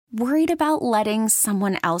Worried about letting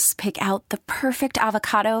someone else pick out the perfect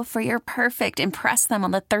avocado for your perfect impress them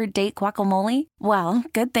on the third date guacamole? Well,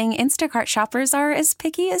 good thing Instacart shoppers are as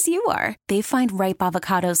picky as you are. They find ripe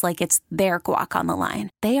avocados like it's their guac on the line.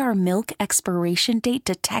 They are milk expiration date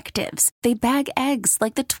detectives. They bag eggs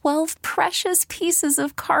like the 12 precious pieces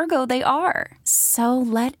of cargo they are. So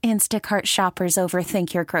let Instacart shoppers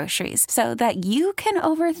overthink your groceries so that you can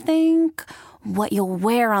overthink what you'll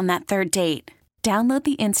wear on that third date. Download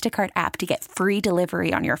the Instacart app to get free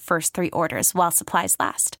delivery on your first 3 orders while supplies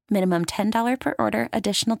last. Minimum $10 per order.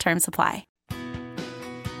 Additional terms apply.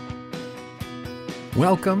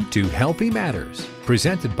 Welcome to Healthy Matters,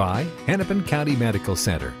 presented by Hennepin County Medical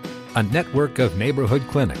Center, a network of neighborhood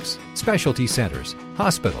clinics, specialty centers,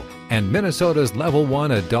 hospital, and Minnesota's Level 1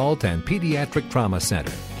 Adult and Pediatric Trauma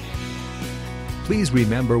Center. Please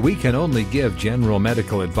remember we can only give general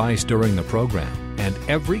medical advice during the program, and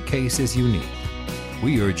every case is unique.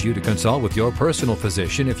 We urge you to consult with your personal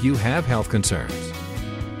physician if you have health concerns.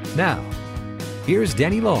 Now, here's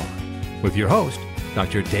Denny Long with your host,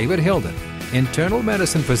 Dr. David Hilden, internal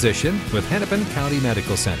medicine physician with Hennepin County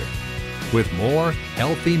Medical Center, with more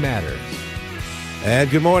Healthy Matters. And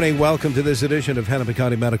good morning. Welcome to this edition of Hennepin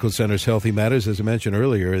County Medical Center's Healthy Matters. As I mentioned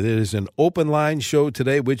earlier, it is an open line show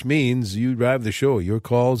today, which means you drive the show. Your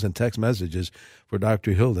calls and text messages for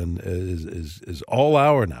Dr. Hilden is all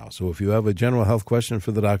hour now. So if you have a general health question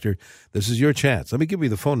for the doctor, this is your chance. Let me give you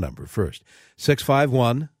the phone number first.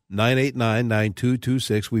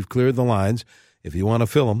 651-989-9226. We've cleared the lines. If you want to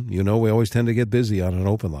fill them, you know we always tend to get busy on an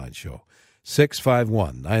open line show.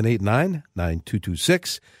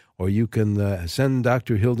 651-989-9226. Or you can send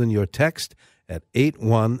Dr. Hilden your text at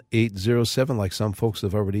 81807, like some folks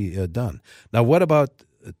have already done. Now, what about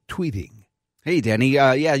tweeting? Hey, Denny.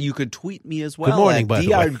 Yeah, you could tweet me as well. Good morning, by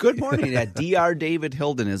the way. Good morning. At Dr. David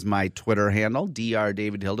Hilden is my Twitter handle. Dr.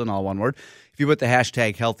 David Hilden, all one word. If you put the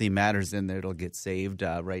hashtag Healthy Matters in there, it'll get saved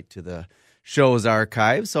right to the show's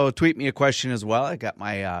archive. So tweet me a question as well. I got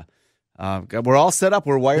my we're all set up.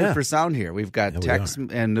 We're wired for sound here. We've got text,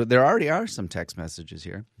 and there already are some text messages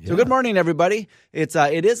here. Yeah. So good morning, everybody. It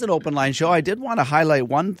is an open line show. I did want to highlight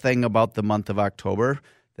one thing about the month of October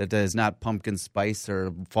that is not pumpkin spice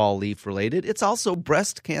or fall leaf related. It's also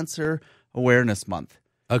Breast Cancer Awareness Month.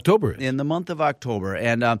 October. In the month of October.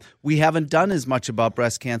 And we haven't done as much about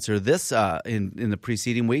breast cancer this in the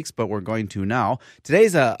preceding weeks, but we're going to now.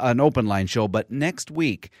 Today's an open line show, but next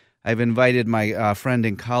week I've invited my friend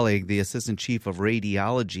and colleague, the Assistant Chief of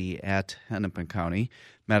Radiology at Hennepin County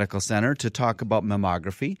Medical Center, to talk about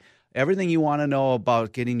mammography. Everything you want to know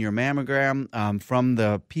about getting your mammogram from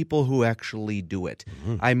the people who actually do it.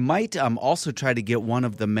 Mm-hmm. I might also try to get one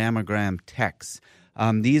of the mammogram techs.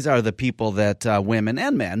 These are the people that women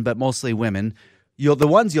and men, but mostly women, the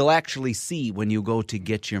ones you'll actually see when you go to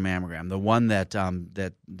get your mammogram, the one that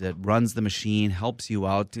runs the machine, helps you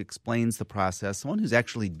out, explains the process, the one who's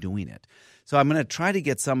actually doing it. So I'm going to try to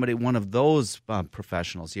get one of those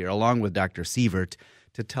professionals here, along with Dr. Sievert,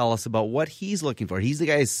 to tell us about what he's looking for. He's the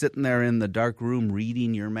guy sitting there in the dark room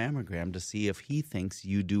reading your mammogram to see if he thinks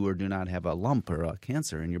you do or do not have a lump or a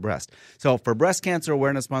cancer in your breast. So for Breast Cancer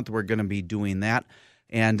Awareness Month, we're going to be doing that.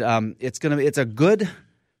 And it's a good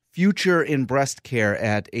future in breast care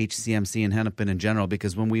at HCMC and Hennepin in general,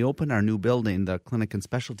 because when we open our new building, the Clinic and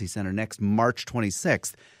Specialty Center, next March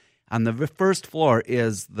 26th, on the first floor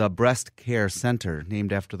is the Breast Care Center,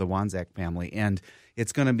 named after the Wanzak family. And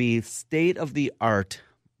it's going to be state-of-the-art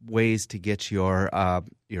ways to get your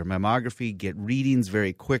mammography, get readings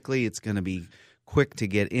very quickly. It's going to be quick to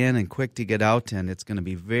get in and quick to get out, and it's going to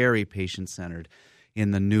be very patient-centered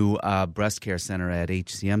in the new Breast Care Center at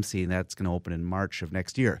HCMC. That's going to open in March of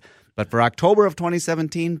next year. But for October of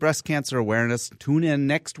 2017, breast cancer awareness, tune in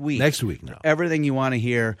next week. Next week now. Everything you want to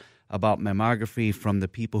hear about mammography from the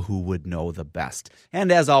people who would know the best. And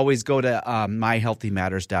as always, go to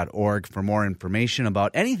myhealthymatters.org for more information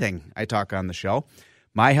about anything I talk on the show.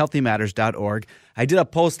 myhealthymatters.org. I did a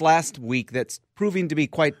post last week that's proving to be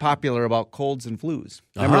quite popular about colds and flus.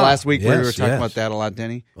 Remember last week where we were talking about that a lot,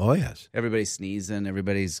 Denny? Oh, yes. Everybody's sneezing.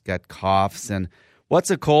 Everybody's got coughs. And what's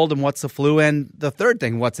a cold and what's a flu? And the third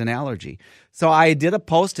thing, what's an allergy? So I did a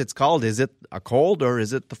post. It's called, Is It a Cold or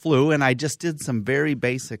Is It the Flu? And I just did some very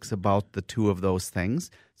basics about the two of those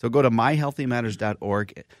things. So go to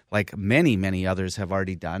myhealthymatters.org, like many, many others have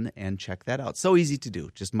already done, and check that out. So easy to do.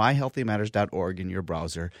 Just myhealthymatters.org in your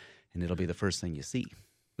browser, and it'll be the first thing you see.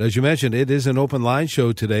 As you mentioned, it is an open line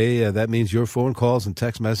show today. That means your phone calls and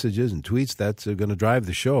text messages and tweets, that's going to drive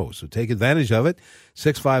the show. So take advantage of it.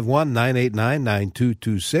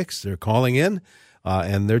 651-989-9226. They're calling in,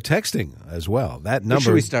 and they're texting as well. That number. Who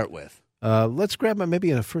should we start with? Let's grab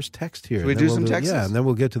maybe a first text here. Should we do some texts? Yeah, and then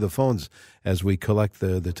we'll get to the phones as we collect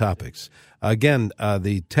the topics. Again,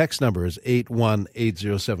 the text number is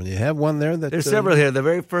 81807. You have one there? There's several here. The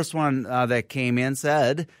very first one that came in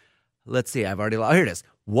said, let's see, here it is.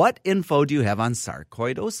 What info do you have on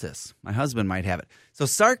sarcoidosis? My husband might have it. So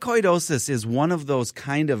sarcoidosis is one of those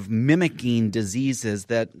kind of mimicking diseases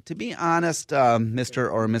that, to be honest,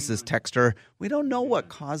 Mr. or Mrs. Texter, we don't know what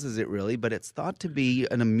causes it really, but it's thought to be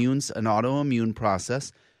an autoimmune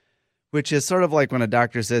process, which is sort of like when a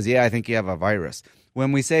doctor says, yeah, I think you have a virus.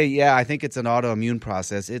 When we say, yeah, I think it's an autoimmune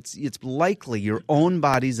process, it's likely your own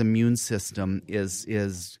body's immune system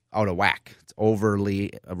is out of whack. It's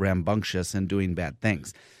overly rambunctious and doing bad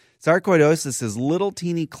things. Sarcoidosis is little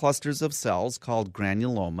teeny clusters of cells called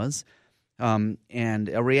granulomas and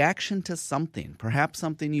a reaction to something, perhaps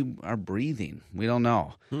something you are breathing. We don't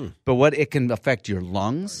know. But it can affect your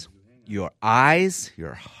lungs, your eyes,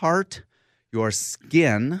 your heart, your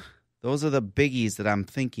skin. Those are the biggies that I'm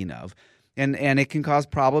thinking of. And it can cause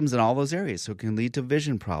problems in all those areas. So it can lead to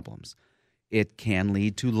vision problems. It can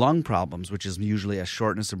lead to lung problems, which is usually a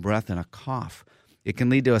shortness of breath and a cough. It can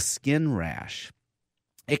lead to a skin rash.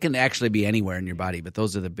 It can actually be anywhere in your body, but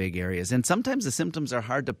those are the big areas. And sometimes the symptoms are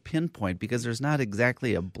hard to pinpoint because there's not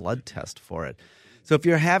exactly a blood test for it. So if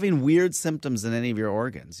you're having weird symptoms in any of your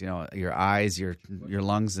organs, your eyes, your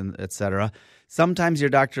lungs, and et cetera, sometimes your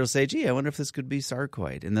doctor will say, gee, I wonder if this could be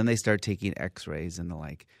sarcoid. And then they start taking x-rays and the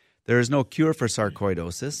like. There is no cure for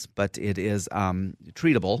sarcoidosis, but it is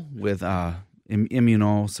treatable with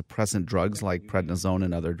immunosuppressant drugs like prednisone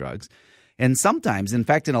and other drugs. And sometimes, in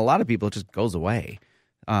fact, in a lot of people, it just goes away.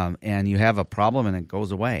 And you have a problem and it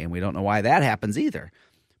goes away. And we don't know why that happens either.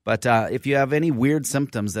 But if you have any weird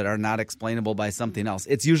symptoms that are not explainable by something else,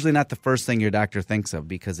 it's usually not the first thing your doctor thinks of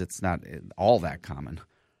because it's not all that common.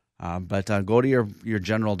 But go to your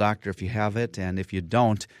general doctor if you have it. And if you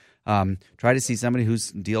don't, try to see somebody who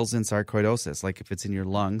deals in sarcoidosis. Like if it's in your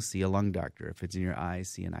lungs, see a lung doctor. If it's in your eyes,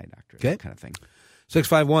 see an eye doctor. Okay. That kind of thing.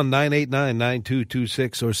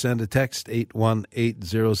 651-989-9226 or send a text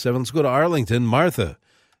 81807. Let's go to Arlington. Martha.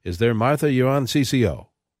 Is there Martha? You're on CCO.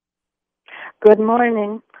 Good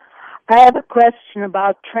morning. I have a question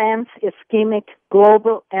about trans-ischemic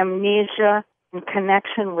global amnesia in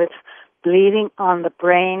connection with bleeding on the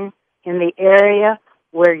brain in the area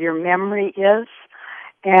where your memory is,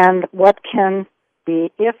 and what can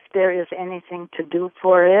be, if there is anything to do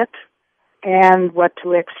for it, and what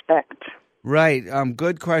to expect. Right.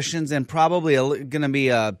 Good questions, and probably going to be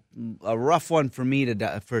a rough one for me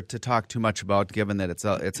to talk too much about, given that it's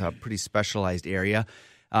a pretty specialized area.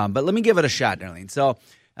 But let me give it a shot, Darlene. So,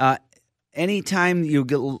 anytime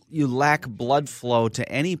you lack blood flow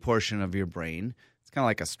to any portion of your brain, it's kind of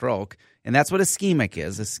like a stroke, and that's what ischemic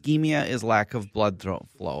is. Ischemia is lack of blood flow,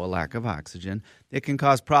 a lack of oxygen. It can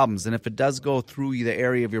cause problems, and if it does go through the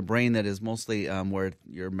area of your brain that is mostly where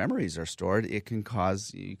your memories are stored, it can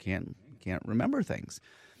cause you can't remember things.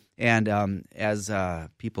 And as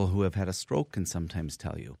people who have had a stroke can sometimes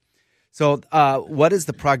tell you. So what is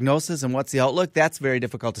the prognosis and what's the outlook? That's very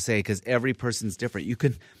difficult to say because every person's different. You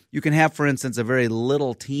can have, for instance, a very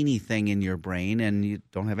little teeny thing in your brain and you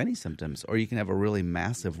don't have any symptoms, or you can have a really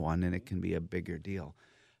massive one and it can be a bigger deal.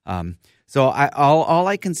 So all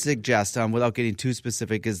I can suggest, without getting too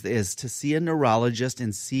specific, is to see a neurologist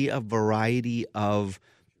and see a variety of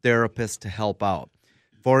therapists to help out.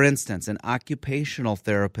 For instance, an occupational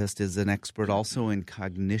therapist is an expert also in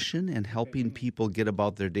cognition and helping people get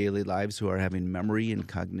about their daily lives who are having memory and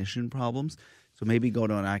cognition problems. So maybe go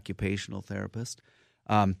to an occupational therapist.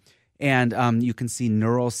 And you can see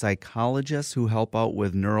neuropsychologists who help out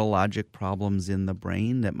with neurologic problems in the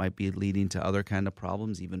brain that might be leading to other kind of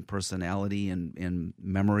problems, even personality and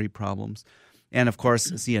memory problems. And, of course,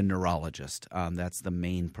 see a neurologist. That's the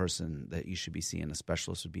main person that you should be seeing. A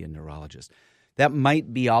specialist would be a neurologist. That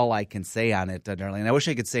might be all I can say on it, Darlene. I wish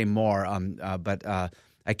I could say more, but I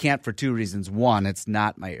can't for two reasons. One, it's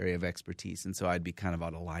not my area of expertise, and so I'd be kind of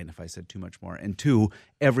out of line if I said too much more. And two,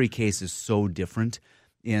 every case is so different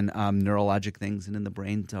in neurologic things and in the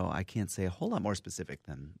brain, so I can't say a whole lot more specific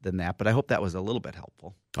than that, but I hope that was a little bit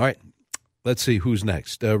helpful. All right. Let's see who's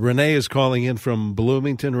next. Renee is calling in from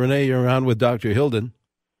Bloomington. Renee, you're on with Dr. Hilden.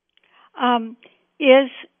 Is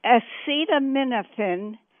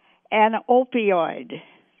acetaminophen an opioid?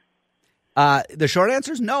 The short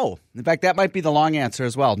answer is no. In fact, that might be the long answer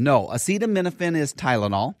as well. No, acetaminophen is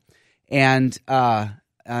Tylenol, and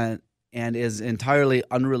is entirely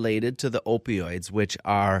unrelated to the opioids, which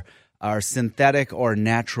are synthetic or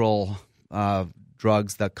natural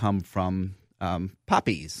drugs that come from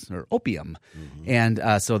poppies or opium, and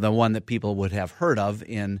so the one that people would have heard of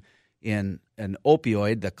in In an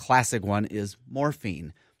opioid, the classic one is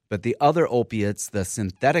morphine. But the other opiates, the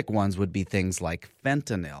synthetic ones, would be things like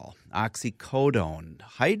fentanyl, oxycodone,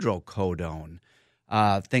 hydrocodone,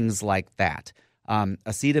 things like that.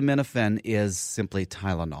 Acetaminophen is simply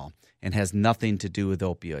Tylenol and has nothing to do with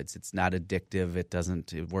opioids. It's not addictive. It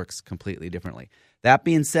works completely differently. That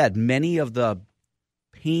being said, many of the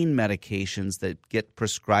pain medications that get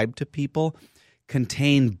prescribed to people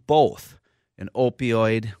contain both an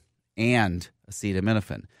opioid and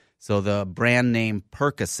acetaminophen. So the brand name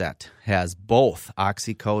Percocet has both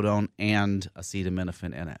oxycodone and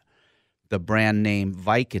acetaminophen in it. The brand name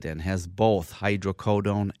Vicodin has both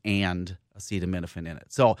hydrocodone and acetaminophen in it.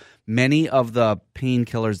 So many of the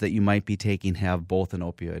painkillers that you might be taking have both an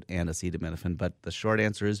opioid and acetaminophen, but the short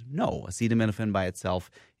answer is no. Acetaminophen by itself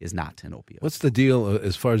is not an opioid. What's the deal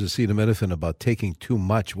as far as acetaminophen about taking too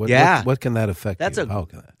much? What can that affect you? How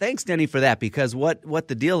can that? Thanks, Denny, for that, because what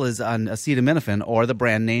the deal is on acetaminophen, or the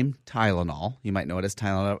brand name Tylenol, you might know it as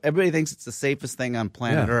Tylenol. Everybody thinks it's the safest thing on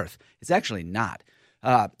planet Earth. It's actually not.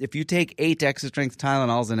 If you take 8 extra-strength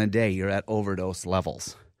Tylenols in a day, you're at overdose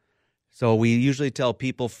levels. So we usually tell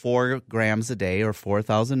people 4 grams a day or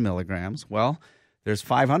 4,000 milligrams. Well, there's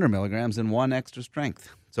 500 milligrams in one extra strength.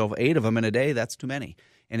 So if 8 of them in a day, that's too many.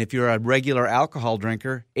 And if you're a regular alcohol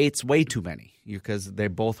drinker, 8's way too many because they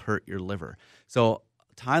both hurt your liver. So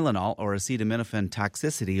Tylenol or acetaminophen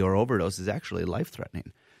toxicity or overdose is actually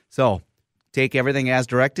life-threatening. So take everything as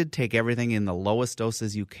directed. Take everything in the lowest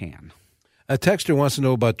doses you can. A texter wants to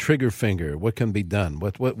know about trigger finger. What can be done?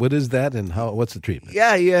 What is that, and what's the treatment?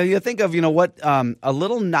 Yeah. You think of a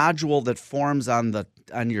little nodule that forms on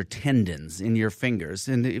your tendons in your fingers,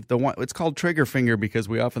 and it's called trigger finger because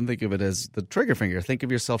we often think of it as the trigger finger. Think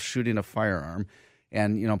of yourself shooting a firearm,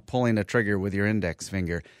 and pulling a trigger with your index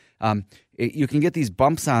finger. You can get these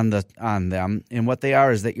bumps on them, and what they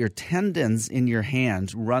are is that your tendons in your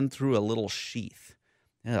hands run through a little sheath.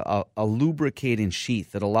 A lubricating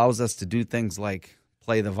sheath that allows us to do things like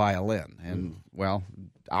play the violin and,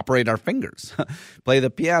 operate our fingers, play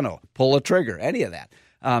the piano, pull a trigger, any of that.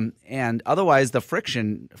 And otherwise, the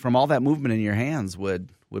friction from all that movement in your hands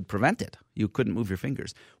would prevent it. You couldn't move your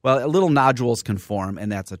fingers. Well, little nodules can form,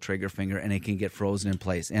 and that's a trigger finger, and it can get frozen in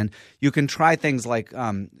place. And you can try things like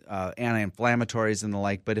anti-inflammatories and the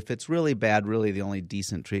like, but if it's really bad, really the only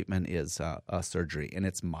decent treatment is a surgery, and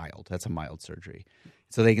it's mild. That's a mild surgery.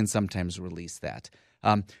 So they can sometimes release that.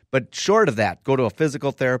 But short of that, go to a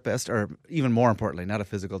physical therapist, or even more importantly, not a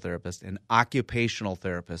physical therapist, an occupational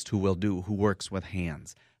therapist who works with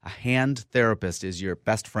hands. A hand therapist is your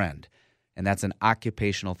best friend, and that's an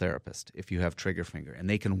occupational therapist if you have trigger finger. And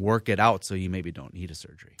they can work it out so you maybe don't need a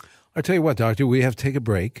surgery. I'll tell you what, Doctor, we have to take a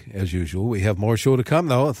break, as usual. We have more show to come,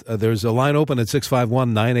 though. There's a line open at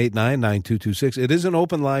 651-989-9226. It is an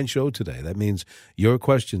open line show today. That means your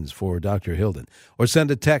questions for Dr. Hilden. Or send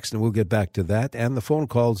a text, and we'll get back to that, and the phone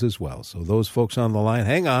calls as well. So those folks on the line,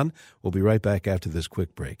 hang on. We'll be right back after this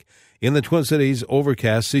quick break. In the Twin Cities,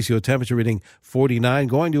 overcast, CCO temperature reading 49,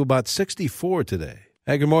 going to about 64 today.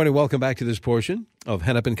 Hey, good morning. Welcome back to this portion of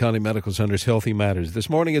Hennepin County Medical Center's Healthy Matters. This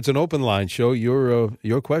morning, it's an open line show.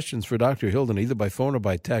 Your questions for Dr. Hilden, either by phone or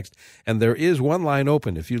by text. And there is one line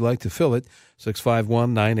open if you'd like to fill it,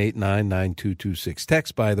 651-989-9226.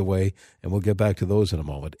 Text, by the way, and we'll get back to those in a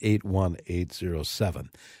moment, 81807.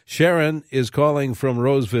 Sharon is calling from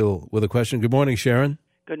Roseville with a question. Good morning, Sharon.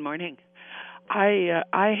 Good morning.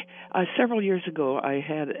 Several years ago, I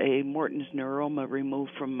had a Morton's neuroma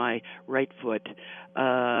removed from my right foot.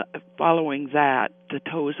 Following that, the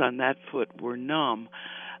toes on that foot were numb.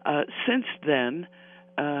 Since then,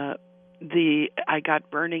 I got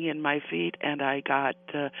burning in my feet, and I got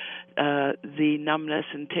the numbness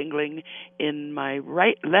and tingling in my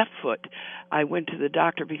left foot. I went to the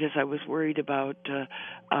doctor because I was worried about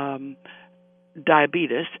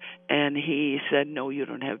diabetes, and he said, no, you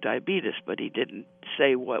don't have diabetes, but he didn't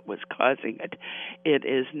say what was causing it. It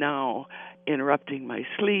is now interrupting my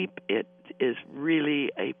sleep. It is really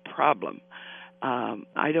a problem.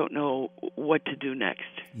 I don't know what to do next.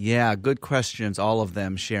 Yeah, good questions, all of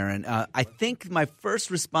them, Sharon. I think my first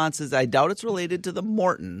response is I doubt it's related to the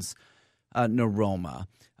Morton's neuroma.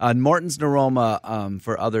 Morton's neuroma,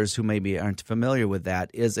 for others who maybe aren't familiar with that,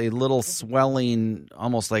 is a little swelling,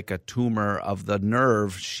 almost like a tumor of the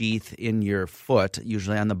nerve sheath in your foot,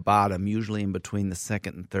 usually on the bottom, usually in between the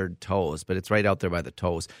second and third toes, but it's right out there by the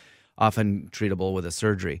toes, often treatable with a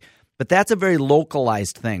surgery. But that's a very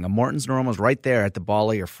localized thing. A Morton's neuroma is right there at the ball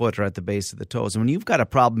of your foot or at the base of the toes. And when you've got a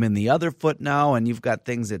problem in the other foot now and you've got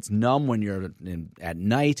things that's numb when you're at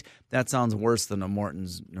night, that sounds worse than a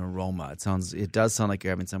Morton's neuroma. It does sound like you're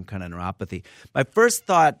having some kind of neuropathy. My first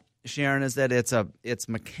thought Sharon, is that it's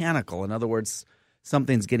mechanical. In other words,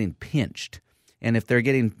 something's getting pinched. And if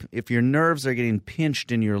your nerves are getting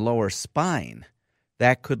pinched in your lower spine,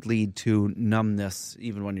 that could lead to numbness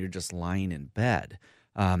even when you're just lying in bed.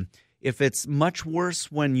 If it's much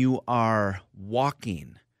worse when you are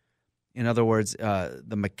walking, in other words,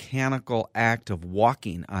 the mechanical act of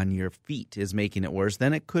walking on your feet is making it worse,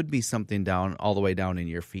 then it could be something down all the way down in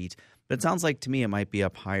your feet. But it sounds like to me it might be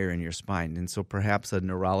up higher in your spine. And so perhaps a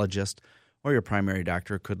neurologist or your primary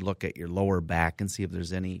doctor could look at your lower back and see if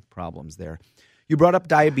there's any problems there. You brought up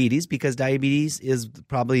diabetes because diabetes is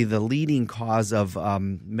probably the leading cause of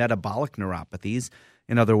metabolic neuropathies.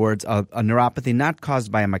 In other words, a neuropathy not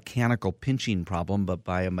caused by a mechanical pinching problem, but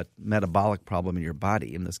by a metabolic problem in your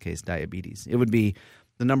body, in this case, diabetes. It would be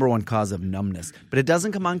the number one cause of numbness. But it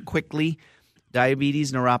doesn't come on quickly.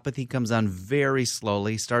 Diabetes neuropathy comes on very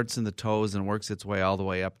slowly, starts in the toes and works its way all the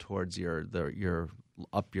way up towards your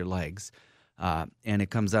legs. And it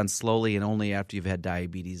comes on slowly and only after you've had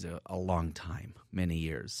diabetes a long time, many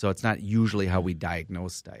years. So it's not usually how we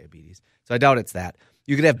diagnose diabetes. So I doubt it's that.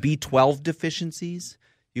 You could have B12 deficiencies.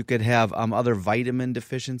 You could have other vitamin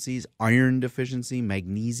deficiencies, iron deficiency,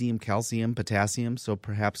 magnesium, calcium, potassium. So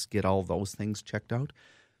perhaps get all those things checked out.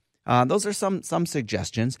 Those are some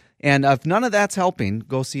suggestions. And if none of that's helping,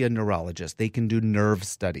 go see a neurologist. They can do nerve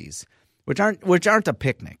studies, which aren't a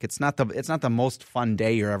picnic. It's not the most fun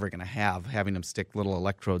day you're ever going to have, having them stick little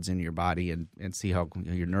electrodes in your body and see how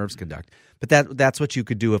your nerves conduct. But that's what you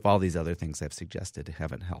could do if all these other things I've suggested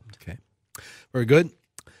haven't helped. Okay. Very good.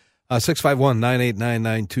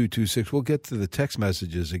 651-989-9226. We'll get to the text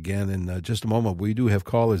messages again in just a moment. We do have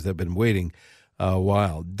callers that have been waiting a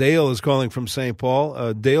while. Dale is calling from St.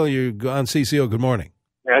 Paul. Dale, you're on CCO. Good morning.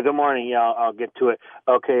 Yeah, good morning. Yeah, I'll get to it.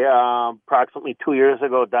 Okay, approximately 2 years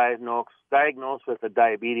ago, diagnosed with the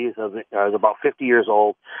diabetes. I was about 50 years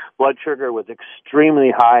old. Blood sugar was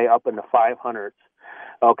extremely high, up in the 500s.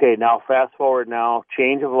 Okay, now fast forward now,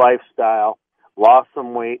 change of lifestyle, lost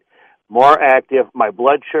some weight, more active. My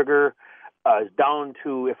blood sugar is down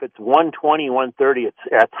to, if it's 120, 130,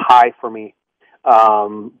 that's high for me.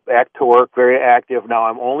 Back to work, very active. Now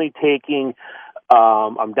I'm only taking,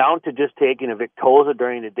 I'm down to just taking a Victoza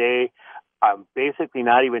during the day. I'm basically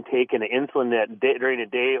not even taking the insulin during the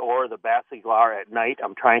day or the Basaglar at night.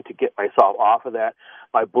 I'm trying to get myself off of that.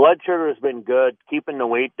 My blood sugar has been good, keeping the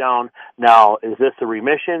weight down. Now, is this a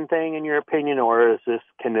remission thing in your opinion, or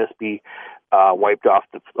can this be wiped off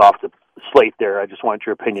the slate there? I just want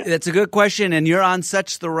your opinion. That's a good question, and you're on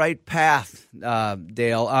such the right path,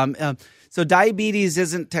 Dale. So diabetes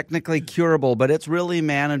isn't technically curable, but it's really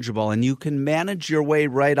manageable, and you can manage your way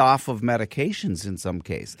right off of medications in some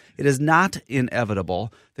case. It is not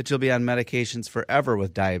inevitable that you'll be on medications forever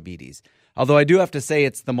with diabetes, although I do have to say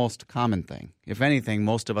it's the most common thing. If anything,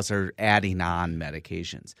 most of us are adding on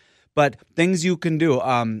medications. But things you can do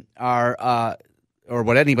or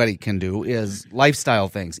what anybody can do is lifestyle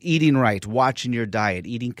things, eating right, watching your diet,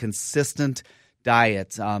 eating consistent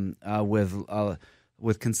diets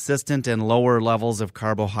with consistent and lower levels of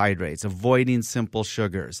carbohydrates, avoiding simple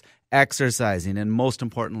sugars, exercising, and most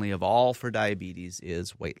importantly of all for diabetes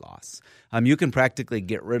is weight loss. You can practically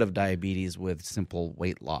get rid of diabetes with simple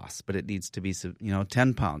weight loss, but it needs to be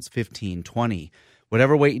 10 pounds, 15, 20,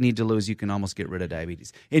 whatever weight you need to lose, you can almost get rid of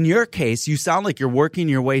diabetes. In your case, you sound like you're working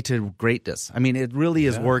your way to greatness. I mean, it really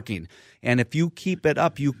is working. And if you keep it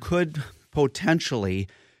up, you could potentially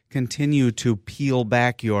continue to peel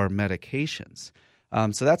back your medications.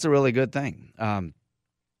 So that's a really good thing.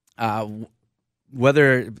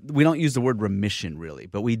 Whether we don't use the word remission really,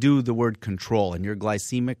 but we do the word control, and your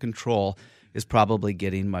glycemic control is probably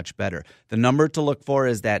getting much better. The number to look for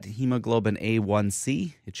is that hemoglobin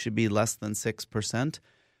A1C. It should be less than 6%.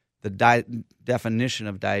 The definition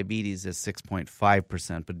of diabetes is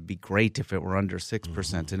 6.5%, but it'd be great if it were under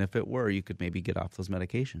 6%. And if it were, you could maybe get off those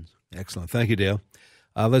medications. Excellent. Thank you, Dale.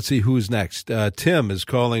 Let's see who's next. Tim is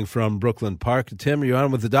calling from Brooklyn Park. Tim, you're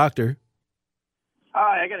on with the doctor.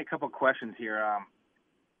 Hi, I got a couple of questions here.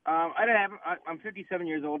 I'm 57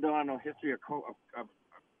 years old. Don't have no history of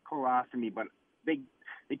colostomy, but they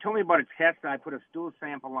told me about a test. And I put a stool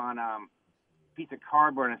sample on a piece of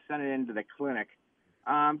cardboard and I sent it into the clinic.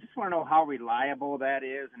 Just want to know how reliable that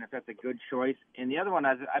is and if that's a good choice. And the other one,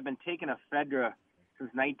 I've been taking Ephedra since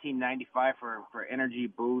 1995 for energy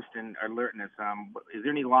boost and alertness. Is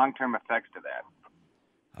there any long-term effects to that?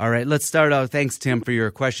 All right, let's start out. Thanks, Tim, for your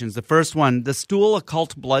questions. The first one, the stool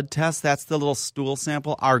occult blood test, that's the little stool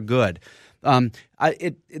sample, are good.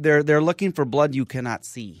 They're looking for blood you cannot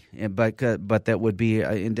see, but that would be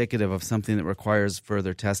indicative of something that requires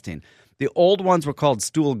further testing. The old ones were called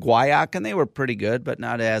stool guaiac, and they were pretty good, but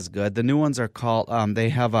not as good. The new ones are called. They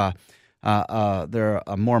have they're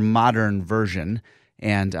a more modern version,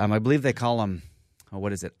 and I believe they call them.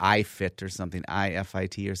 What is it? iFit or something,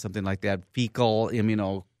 IFIT or something like that. Fecal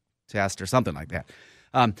immunotest or something like that.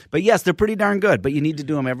 But yes, they're pretty darn good, but you need to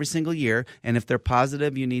do them every single year. And if they're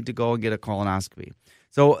positive, you need to go and get a colonoscopy.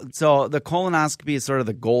 So the colonoscopy is sort of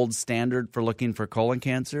the gold standard for looking for colon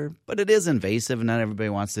cancer, but it is invasive and not everybody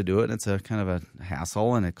wants to do it. It's a kind of a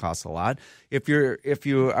hassle and it costs a lot. If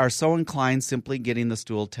you are so inclined, simply getting the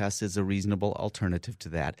stool test is a reasonable alternative to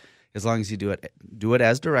that. As long as you do it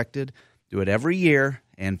as directed. Do it every year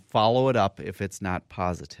and follow it up if it's not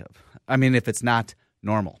positive. If it's not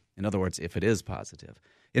normal. In other words, if it is positive.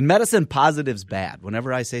 In medicine, positive's bad.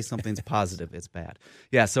 Whenever I say something's positive, it's bad.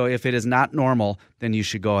 Yeah, so if it is not normal, then you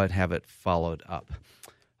should go and have it followed up.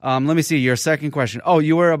 Let me see, your second question. Oh,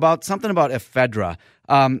 you were about something about ephedra.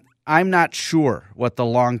 I'm not sure what the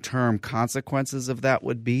long-term consequences of that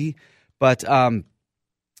would be, but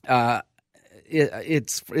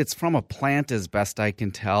it's from a plant as best I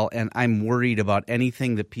can tell, and I'm worried about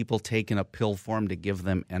anything that people take in a pill form to give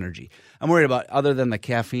them energy. I'm worried about, other than the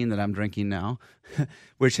caffeine that I'm drinking now,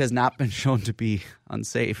 which has not been shown to be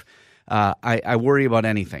unsafe, I worry about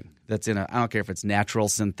anything that's I don't care if it's natural,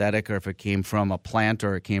 synthetic, or if it came from a plant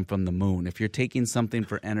or it came from the moon. If you're taking something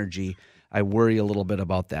for energy, I worry a little bit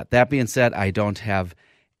about that. That being said, I don't have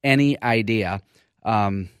any idea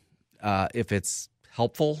if it's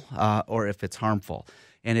helpful or if it's harmful,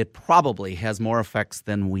 and it probably has more effects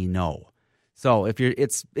than we know. So if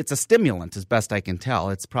it's a stimulant, as best I can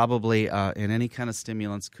tell. It's probably and any kind of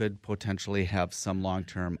stimulants could potentially have some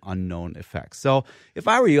long-term unknown effects. So if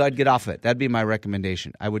I were you, I'd get off of it. That'd be my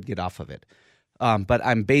recommendation. I would get off of it. But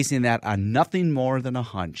I'm basing that on nothing more than a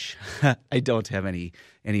hunch. I don't have any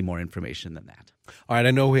more information than that. All right,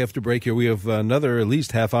 I know we have to break here. We have another at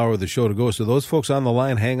least half hour of the show to go. So those folks on the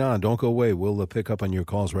line, hang on. Don't go away. We'll pick up on your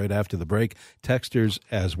calls right after the break. Texters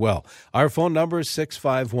as well. Our phone number is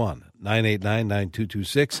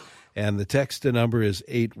 651-989-9226. And the text number is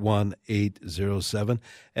 81807.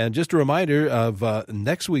 And just a reminder of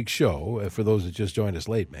next week's show, for those that just joined us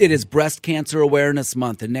late, man. It is Breast Cancer Awareness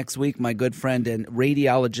Month. And next week, my good friend and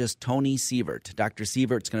radiologist Tony Sievert, Dr.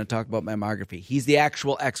 Sievert's going to talk about mammography. He's the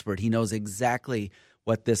actual expert. He knows exactly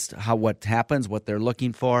what happens, what they're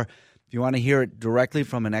looking for. If you want to hear it directly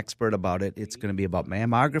from an expert about it, it's going to be about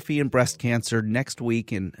mammography and breast cancer next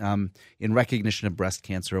week in recognition of Breast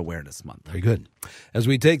Cancer Awareness Month. Very good. As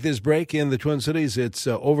we take this break in the Twin Cities, it's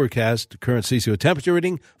overcast, current CCO temperature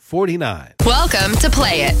reading 49. Welcome to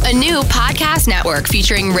Play It, a new podcast network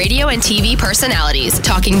featuring radio and TV personalities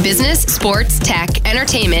talking business, sports, tech,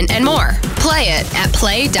 entertainment, and more. Play it at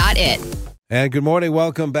play.it. And good morning.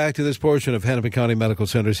 Welcome back to this portion of Hennepin County Medical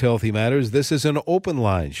Center's Healthy Matters. This is an open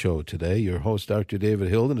line show today. Your host, Dr. David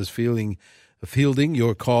Hilden, is fielding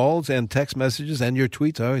your calls and text messages and your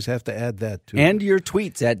tweets. I always have to add that, too. And your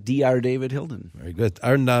tweets at Dr. David Hilden. Very good.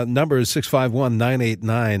 Our number is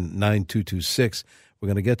 651-989-9226. We're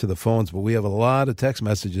going to get to the phones, but we have a lot of text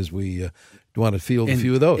messages. We want to field a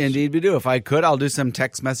few of those. Indeed we do. If I could, I'll do some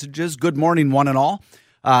text messages. Good morning, one and all.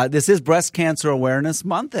 This is Breast Cancer Awareness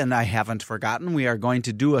Month, and I haven't forgotten. We are going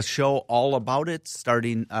to do a show all about it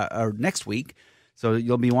starting next week. So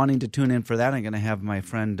you'll be wanting to tune in for that. I'm going to have my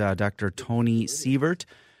friend Dr. Tony Sievert,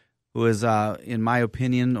 who is, in my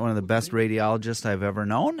opinion, one of the best radiologists I've ever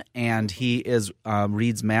known. And he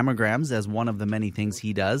reads mammograms as one of the many things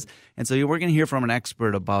he does. And so we're going to hear from an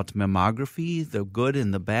expert about mammography, the good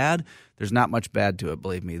and the bad. There's not much bad to it,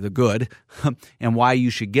 believe me, the good, and why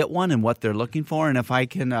you should get one and what they're looking for. And if I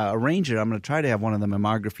can arrange it, I'm going to try to have one of the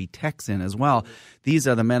mammography techs in as well. These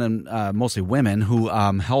are the men and mostly women who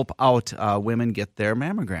help out women get their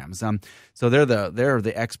mammograms. So they're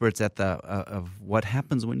the experts at of what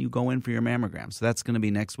happens when you go in for your mammogram. So that's going to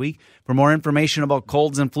be next week. For more information about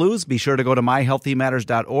colds and flus, be sure to go to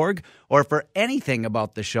myhealthymatters.org. Or for anything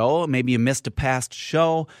about the show, maybe you missed a past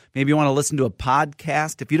show, maybe you want to listen to a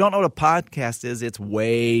podcast. If you don't know what a podcast is, it's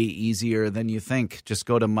way easier than you think. Just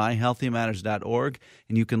go to myhealthymatters.org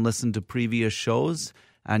and you can listen to previous shows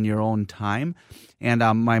on your own time. And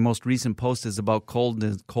my most recent post is about colds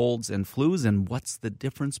and flus and what's the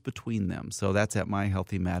difference between them. So that's at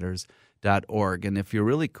myhealthymatters.org. And if you're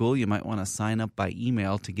really cool, you might want to sign up by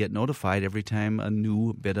email to get notified every time a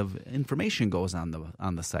new bit of information goes on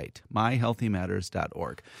the site,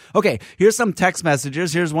 myhealthymatters.org. Okay, here's some text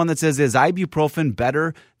messages. Here's one that says, is ibuprofen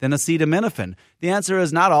better than acetaminophen? The answer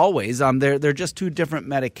is not always. They're just two different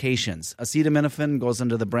medications. Acetaminophen goes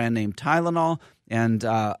under the brand name Tylenol, and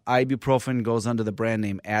ibuprofen goes under the brand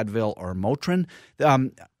name Advil or Motrin.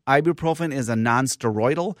 Ibuprofen is a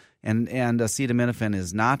non-steroidal, and acetaminophen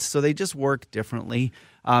is not, so they just work differently.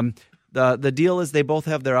 The deal is they both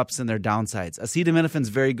have their ups and their downsides. Acetaminophen is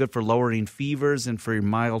very good for lowering fevers and for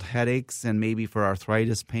mild headaches and maybe for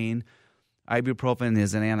arthritis pain. Ibuprofen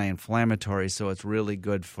is an anti-inflammatory, so it's really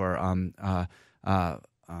good for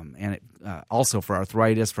also for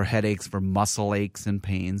arthritis, for headaches, for muscle aches and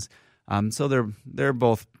pains. So they're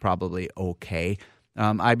both probably okay.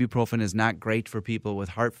 Ibuprofen is not great for people with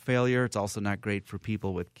heart failure. It's also not great for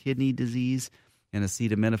people with kidney disease. And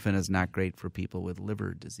acetaminophen is not great for people with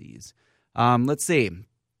liver disease. Let's see.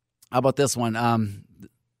 How about this one?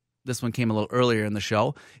 This one came a little earlier in the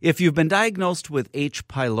show. If you've been diagnosed with H.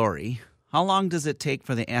 pylori, how long does it take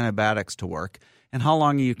for the antibiotics to work? And how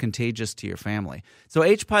long are you contagious to your family? So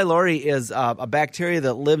H. pylori is a bacteria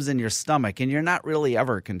that lives in your stomach, and you're not really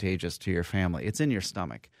ever contagious to your family. It's in your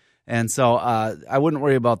stomach. And so I wouldn't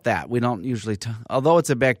worry about that. We don't usually although it's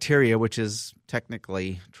a bacteria, which is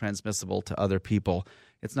technically transmissible to other people,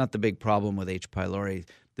 it's not the big problem with H. pylori.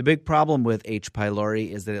 The big problem with H.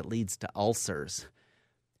 pylori is that it leads to ulcers.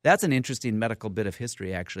 That's an interesting medical bit of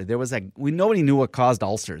history, actually. Nobody knew what caused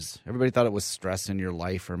ulcers. Everybody thought it was stress in your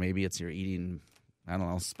life, or maybe it's you're eating,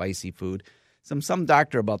 spicy food. Some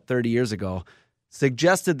doctor about 30 years ago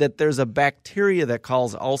suggested that there's a bacteria that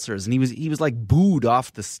causes ulcers, and he was like booed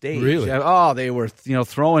off the stage. Really? Oh, they were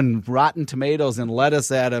throwing rotten tomatoes and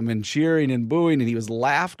lettuce at him and cheering and booing, and he was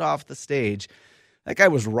laughed off the stage. That guy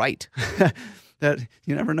was right. That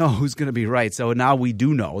you never know who's going to be right. So now we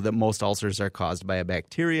do know that most ulcers are caused by a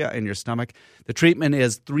bacteria in your stomach. The treatment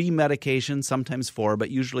is 3 medications, sometimes 4, but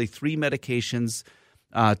usually 3 medications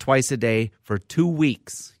twice a day for 2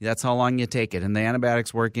 weeks. That's how long you take it. And the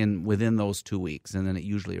antibiotics work within those 2 weeks, and then it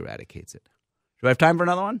usually eradicates it. Do I have time for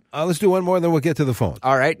another one? Let's do one more, then we'll get to the phone.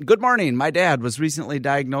 All right. Good morning. My dad was recently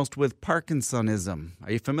diagnosed with Parkinsonism.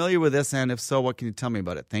 Are you familiar with this? And if so, what can you tell me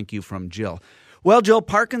about it? Thank you, from Jill. Well, Jill,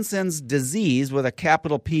 Parkinson's disease with a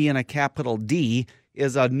capital P and a capital D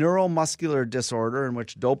is a neuromuscular disorder in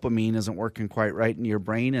which dopamine isn't working quite right in your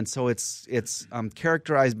brain. And so it's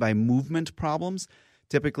characterized by movement problems.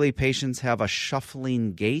 Typically, patients have a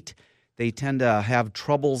shuffling gait. They tend to have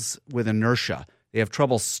troubles with inertia. They have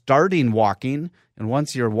trouble starting walking, and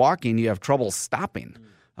once you're walking, you have trouble stopping.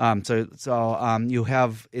 It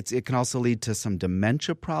can also lead to some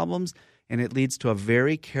dementia problems, and it leads to a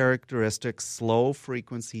very characteristic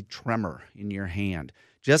slow-frequency tremor in your hand.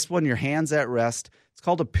 Just when your hand's at rest, it's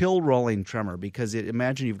called a pill-rolling tremor because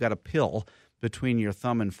imagine you've got a pill between your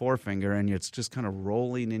thumb and forefinger, and it's just kind of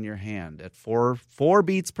rolling in your hand at 4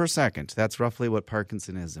 beats per second. That's roughly what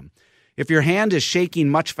Parkinsonism. If your hand is shaking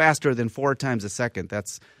much faster than 4 times a second,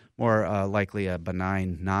 that's more likely a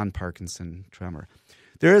benign non-Parkinson tremor.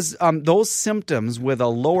 There's those symptoms with a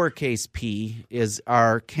lowercase p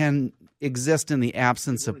can exist in the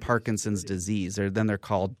absence of Parkinson's disease, or then they're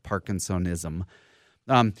called Parkinsonism.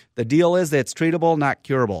 The deal is that it's treatable, not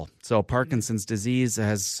curable. So Parkinson's disease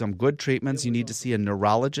has some good treatments. You need to see a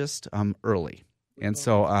neurologist early. And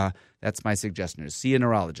so that's my suggestion, is see a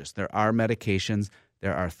neurologist. There are medications.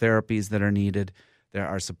 There are therapies that are needed. There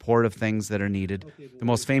are supportive things that are needed. The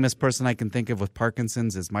most famous person I can think of with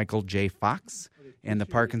Parkinson's is Michael J. Fox. And the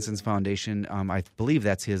Parkinson's Foundation, I believe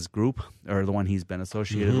that's his group, or the one he's been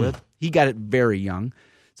associated with. He got it very young.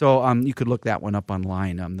 So you could look that one up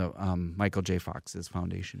online, the Michael J. Fox's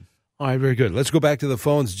foundation. All right, very good. Let's go back to the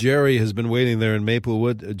phones. Jerry has been waiting there in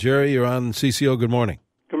Maplewood. Jerry, you're on CCO. Good morning.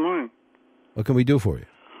 Good morning. What can we do for you?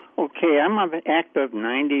 Okay, I'm an active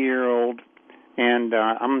 90-year-old, and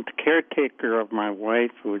I'm the caretaker of my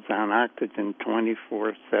wife who's on oxygen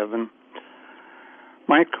 24/7.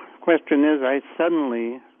 My question is, I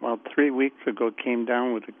suddenly, about 3 weeks ago, came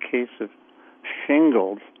down with a case of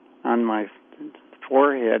shingles on my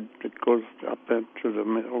forehead that goes up into the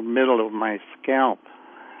middle of my scalp.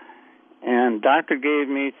 And doctor gave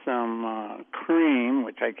me some cream,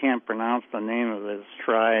 which I can't pronounce the name of it. It's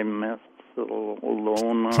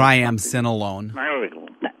Triamcinolone. There we go.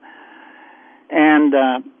 And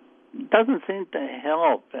doesn't seem to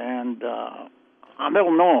help. And I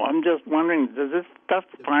don't know. I'm just wondering, does this stuff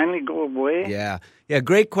finally go away? Yeah,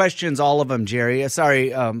 great questions, all of them, Jerry.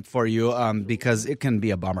 Sorry for you because it can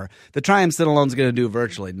be a bummer. The triamcinolone is going to do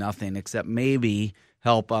virtually nothing except maybe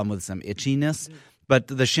help with some itchiness. But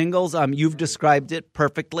the shingles, you've described it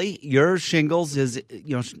perfectly. Your shingles is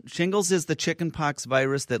the chickenpox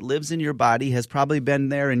virus that lives in your body, has probably been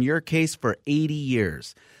there in your case for 80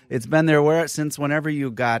 years. It's been there since whenever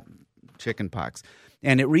you got chickenpox.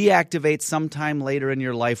 And it reactivates sometime later in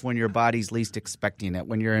your life when your body's least expecting it,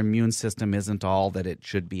 when your immune system isn't all that it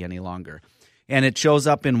should be any longer. And it shows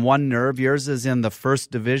up in one nerve. Yours is in the first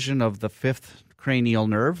division of the fifth cranial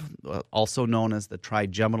nerve, also known as the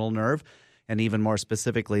trigeminal nerve, and even more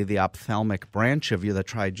specifically, the ophthalmic branch of the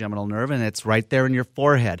trigeminal nerve, and it's right there in your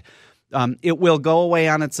forehead. It will go away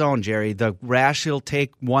on its own, Jerry. The rash will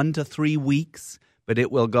take 1 to 3 weeks, but it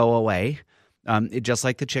will go away, just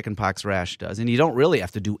like the chickenpox rash does. And you don't really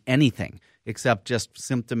have to do anything except just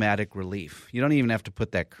symptomatic relief. You don't even have to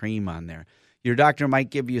put that cream on there. Your doctor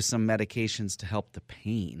might give you some medications to help the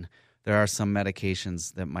pain. There are some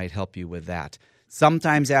medications that might help you with that.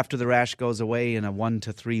 Sometimes after the rash goes away in 1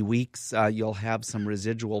 to 3 weeks, you'll have some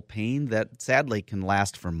residual pain that sadly can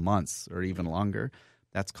last for months or even longer.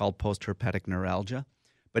 That's called postherpetic neuralgia.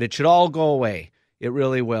 But it should all go away. It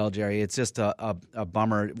really will, Jerry. It's just a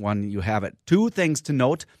bummer when you have it. 2 things to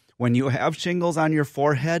note. When you have shingles on your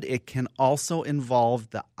forehead, it can also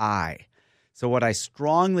involve the eye. So what I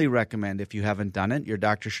strongly recommend, if you haven't done it, your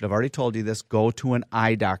doctor should have already told you this, go to an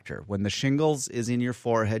eye doctor. When the shingles is in your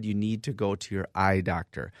forehead, you need to go to your eye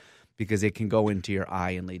doctor because it can go into your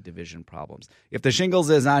eye and lead to vision problems. If the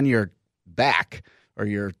shingles is on your back or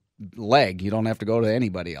your leg, you don't have to go to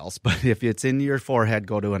anybody else. But if it's in your forehead,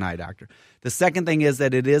 go to an eye doctor. The second thing is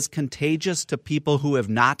that it is contagious to people who have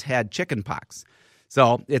not had chickenpox.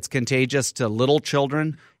 So it's contagious to little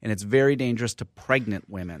children, and it's very dangerous to pregnant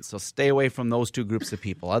women. So stay away from those 2 groups of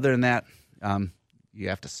people. Other than that, you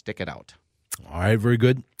have to stick it out. All right, very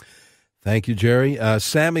good. Thank you, Jerry.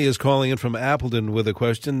 Sammy is calling in from Appleton with a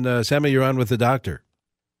question. Sammy, you're on with the doctor.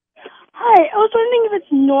 Hi, I was wondering if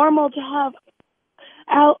it's normal to have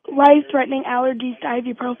life-threatening allergies to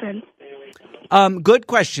ibuprofen. Good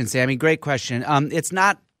question, Sammy. Great question. It's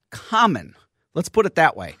not common. Let's put it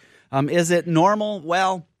that way. Is it normal?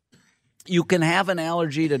 Well, you can have an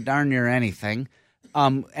allergy to darn near anything.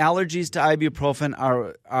 Allergies to ibuprofen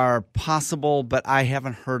are possible, but I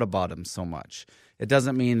haven't heard about them so much. It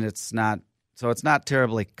doesn't mean it's not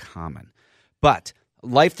terribly common. But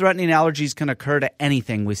life-threatening allergies can occur to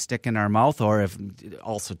anything we stick in our mouth or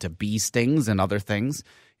also to bee stings and other things.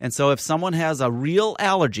 And so if someone has a real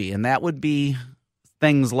allergy, and that would be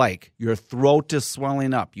things like your throat is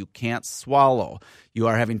swelling up, you can't swallow, you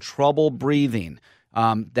are having trouble breathing,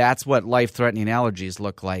 that's what life-threatening allergies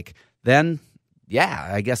look like, then, yeah,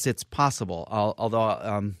 I guess it's possible,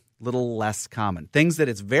 although little less common. Things that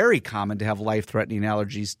it's very common to have life-threatening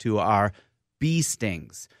allergies to are bee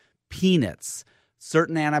stings, peanuts,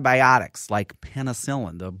 certain antibiotics like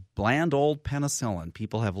penicillin, the bland old penicillin.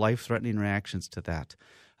 People have life-threatening reactions to that.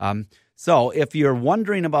 So if you're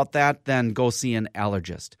wondering about that, then go see an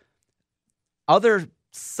allergist. Other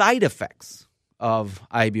side effects of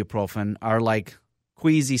ibuprofen are like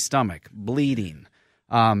queasy stomach, bleeding,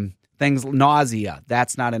 things, nausea.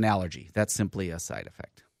 That's not an allergy. That's simply a side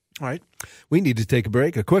effect. All right. We need to take a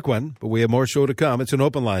break, a quick one, but we have more show to come. It's an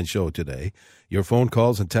open line show today. Your phone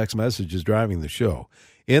calls and text messages driving the show.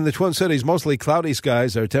 In the Twin Cities, mostly cloudy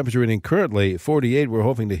skies. Our temperature reading currently 48. We're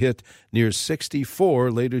hoping to hit near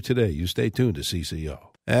 64 later today. You stay tuned to CCO.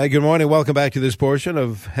 Good morning. Welcome back to this portion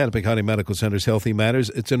of Hennepin County Medical Center's Healthy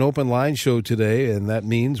Matters. It's an open line show today, and that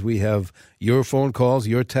means we have your phone calls,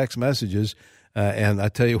 your text messages. And I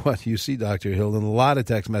tell you what, you see, Dr. Hilden, a lot of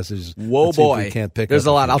text messages. Whoa, boy. Can't pick There's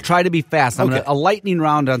up a lot. I'll try to be fast. I'm okay. A lightning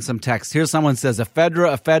round on some text. Here's someone says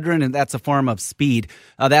ephedrine, and that's a form of speed.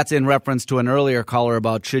 That's in reference to an earlier caller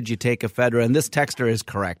about should you take ephedra. And this texter is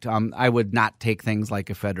correct. I would not take things like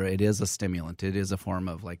ephedra. It is a stimulant. It is a form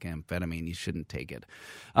of like amphetamine. You shouldn't take it.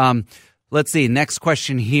 Let's see. Next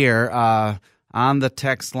question here. On the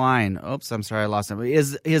text line, oops, I'm sorry, I lost it.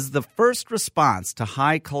 Is the first response to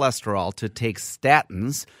high cholesterol to take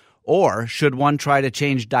statins, or should one try to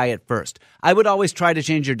change diet first? I would always try to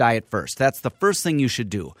change your diet first. That's the first thing you should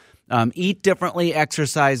do. Eat differently,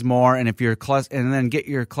 exercise more, and and then get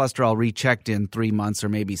your cholesterol rechecked in 3 months or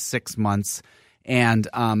maybe 6 months, and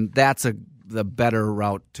that's the better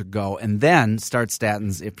route to go. And then start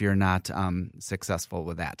statins if you're not successful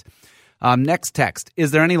with that. Next text.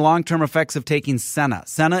 Is there any long-term effects of taking Senna?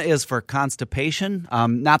 Senna is for constipation,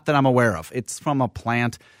 not that I'm aware of. It's from a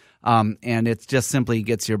plant, and it just simply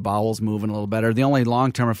gets your bowels moving a little better. The only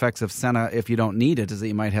long-term effects of Senna, if you don't need it, is that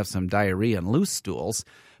you might have some diarrhea and loose stools.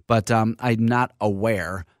 But I'm not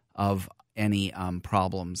aware of any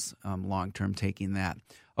problems long-term taking that.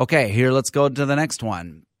 Okay, here, let's go to the next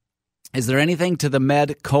one. Is there anything to the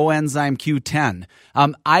med coenzyme Q10?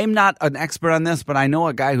 I'm not an expert on this, but I know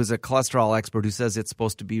a guy who's a cholesterol expert who says it's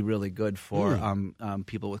supposed to be really good for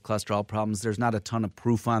people with cholesterol problems. There's not a ton of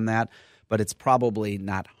proof on that, but it's probably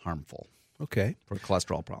not harmful. Okay. For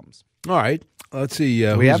cholesterol problems. All right. Let's see.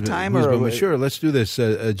 Do we have time? Sure, let's do this.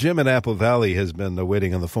 Jim in Apple Valley has been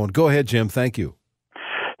waiting on the phone. Go ahead, Jim. Thank you.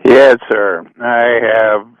 Yes, sir. I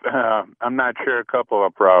have, I'm not sure, a couple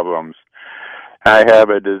of problems. I have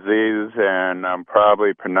a disease, and I'm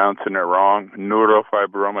probably pronouncing it wrong,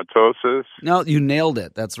 neurofibromatosis. No, you nailed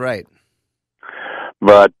it. That's right.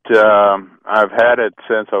 But I've had it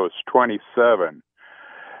since I was 27.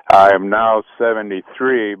 I am now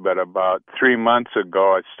 73, but about 3 months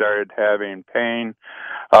ago, I started having pain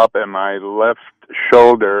up in my left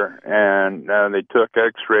shoulder, and they took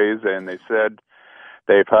x-rays, and they said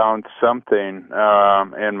they found something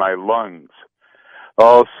in my lungs.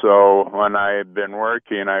 Also, when I had been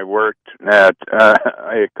working, I worked at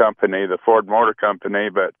a company, the Ford Motor Company,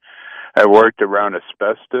 but I worked around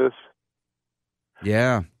asbestos.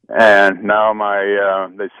 Yeah. And now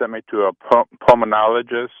they sent me to a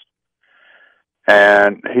pulmonologist,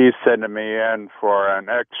 and he's sending me in for an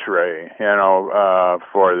X-ray,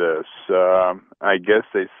 for this. I guess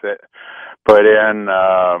they put in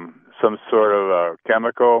some sort of a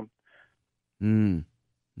chemical.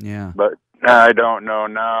 Yeah. But I don't know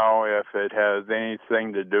now if it has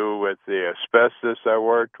anything to do with the asbestos I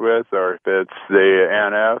worked with, or if it's the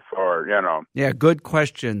NF, or Yeah, good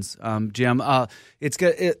questions, Jim.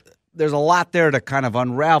 There's a lot there to kind of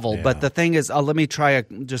unravel, but the thing is, let me try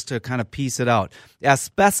just to kind of piece it out.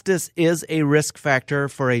 Asbestos is a risk factor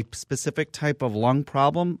for a specific type of lung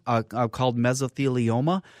problem called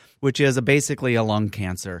mesothelioma, which is basically a lung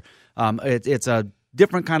cancer. It's a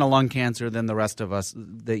different kind of lung cancer than the rest of us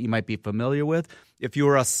that you might be familiar with. If you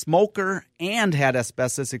were a smoker and had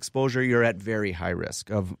asbestos exposure, you're at very high risk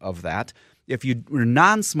of that. If you were a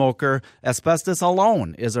non-smoker, asbestos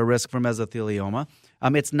alone is a risk for mesothelioma.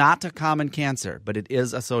 It's not a common cancer, but it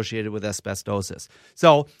is associated with asbestosis.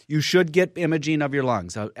 So you should get imaging of your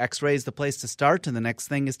lungs. X-ray is the place to start, and the next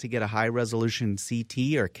thing is to get a high-resolution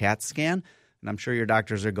CT or CAT scan, and I'm sure your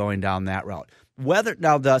doctors are going down that route.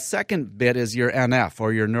 Now, the second bit is your NF,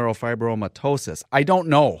 or your neurofibromatosis. I don't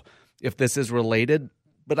know if this is related,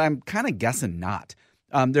 but I'm kind of guessing not.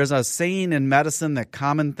 There's a saying in medicine that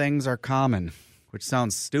common things are common, which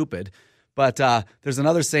sounds stupid. But there's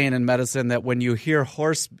another saying in medicine that when you hear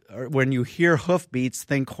hoofbeats,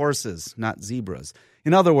 think horses, not zebras.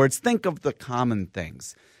 In other words, think of the common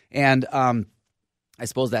things. And I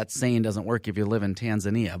suppose that saying doesn't work if you live in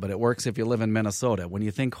Tanzania, but it works if you live in Minnesota. When you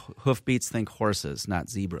think hoofbeats, think horses, not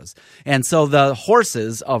zebras. And so the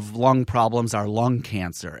horses of lung problems are lung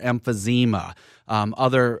cancer, emphysema,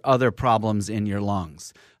 other problems in your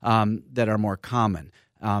lungs that are more common.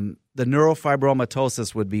 The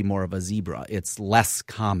neurofibromatosis would be more of a zebra. It's less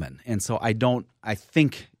common. And so I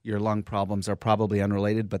think your lung problems are probably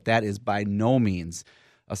unrelated, but that is by no means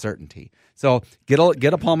a certainty. So get a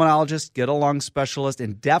pulmonologist, get a lung specialist,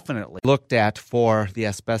 and definitely looked at for the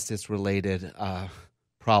asbestos-related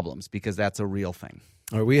problems, because that's a real thing.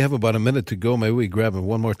 All right, we have about a minute to go. Maybe we grab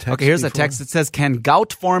one more text. Okay, here's a text that says, can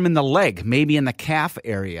gout form in the leg, maybe in the calf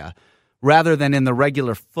area, rather than in the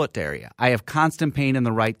regular foot area? I have constant pain in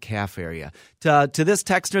the right calf area. To this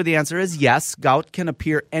texter, the answer is yes. Gout can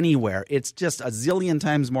appear anywhere. It's just a zillion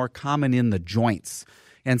times more common in the joints.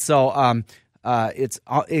 And so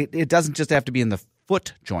it doesn't just have to be in the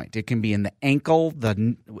foot joint. It can be in the ankle,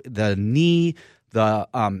 the knee, the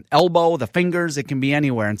elbow, the fingers. It can be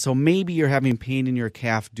anywhere. And so maybe you're having pain in your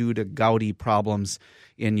calf due to gouty problems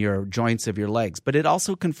in your joints of your legs. But it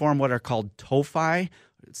also can form what are called tophi.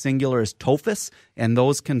 Singular is tophus, and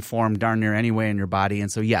those can form darn near anywhere in your body.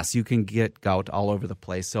 And so, yes, you can get gout all over the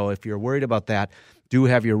place. So if you're worried about that, do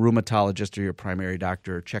have your rheumatologist or your primary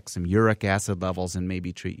doctor check some uric acid levels and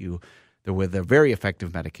maybe treat you with very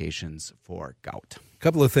effective medications for gout. A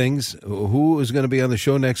couple of things. Who is going to be on the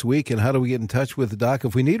show next week, and how do we get in touch with the doc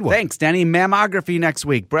if we need one? Thanks, Danny. Mammography next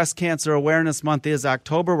week. Breast Cancer Awareness Month is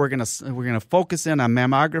October. We're going to focus in on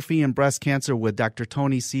mammography and breast cancer with Dr.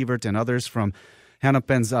 Tony Sievert and others from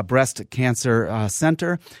Hennepin's Breast Cancer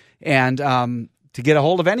Center. And to get a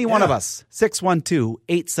hold of any one of us,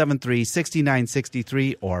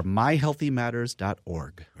 612-873-6963 or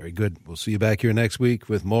myhealthymatters.org. Very good. We'll see you back here next week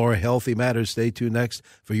with more Healthy Matters. Stay tuned next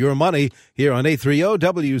for Your Money here on 830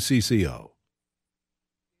 WCCO.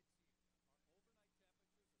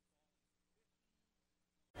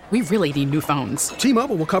 We really need new phones.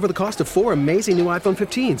 T-Mobile will cover the cost of 4 amazing new iPhone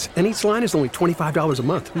 15s, and each line is only $25 a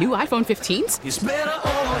month. New iPhone 15s? It's better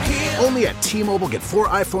over here. Only at T-Mobile, get 4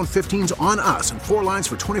 iPhone 15s on us and 4 lines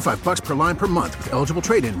for $25 per line per month with eligible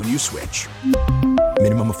trade-in when you switch.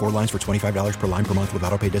 Minimum of 4 lines for $25 per line per month with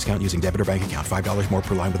autopay discount using debit or bank account. $5 more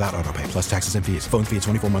per line without autopay, plus taxes and fees. Phone fee at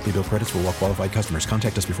 24 monthly bill credits for well qualified customers.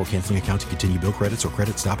 Contact us before canceling account to continue bill credits or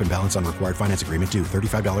credit stop and balance on required finance agreement due.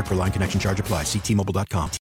 $35 per line connection charge applies. See T-Mobile.com.